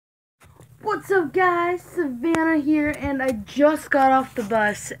What's up, guys? Savannah here, and I just got off the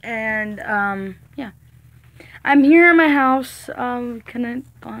bus, and yeah, I'm here at my house. Can I?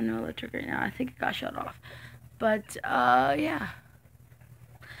 Oh, no electric right now. I think it got shut off. But yeah.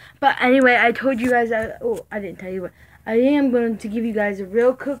 But anyway, I told you guys. I didn't tell you, but I am going to give you guys a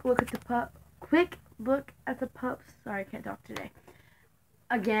real quick look at the Quick look at the pups. Sorry, I can't talk today.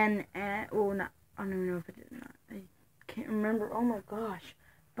 Again, and not. I don't know if it did not. I can't remember. Oh my gosh.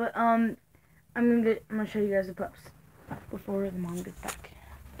 But I'm gonna show you guys the pups before the mom gets back.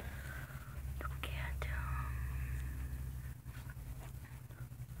 Look at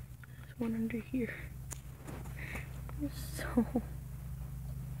there's one under here. So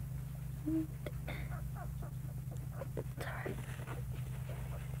sorry.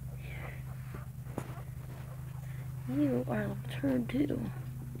 You are a turd too.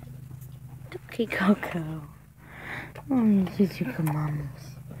 Okay, Coco. Oh, these are good mamas.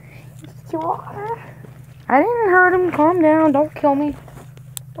 You are. I didn't hurt him. Calm down. Don't kill me.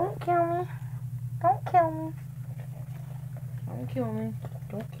 Don't kill me. Don't kill me. Don't kill me.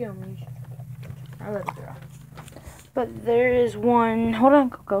 Don't kill me. I love you, girl. But there is one. Hold on,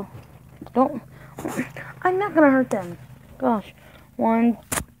 Coco. Don't. I'm not gonna hurt them. Gosh.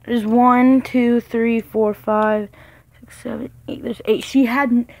 There's 1, 2, 3, 4, 5, 6, 7, 8. There's 8.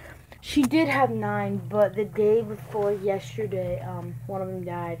 She did have 9, but the day before yesterday, one of them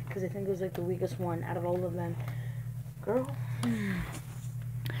died because I think it was like the weakest one out of all of them. Girl.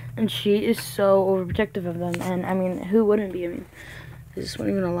 And she is so overprotective of them, and I mean, who wouldn't be? I mean, is this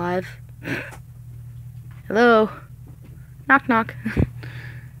one even alive? Hello? Knock, knock.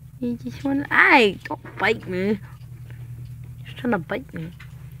 You just want to... Hey, don't bite me. You're trying to bite me.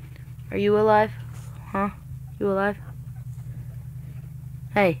 Are you alive? Huh? You alive?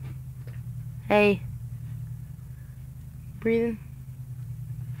 Hey. Hey. Breathing?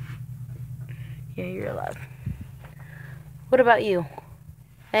 Yeah, you're alive. What about you?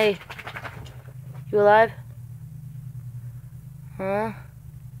 Hey. You alive? Huh?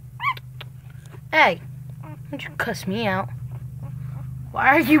 Hey. Don't you cuss me out. Why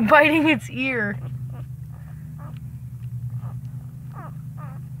are you biting its ear?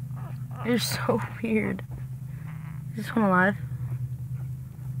 You're so weird. Is this one alive?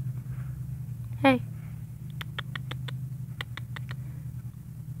 Hey.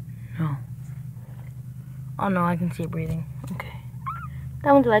 No. Oh no, I can see it breathing. Okay.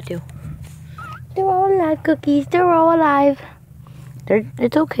 That one's alive too. They're all alive, cookies. They're all alive.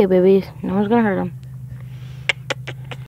 It's okay, babies. No one's gonna hurt them.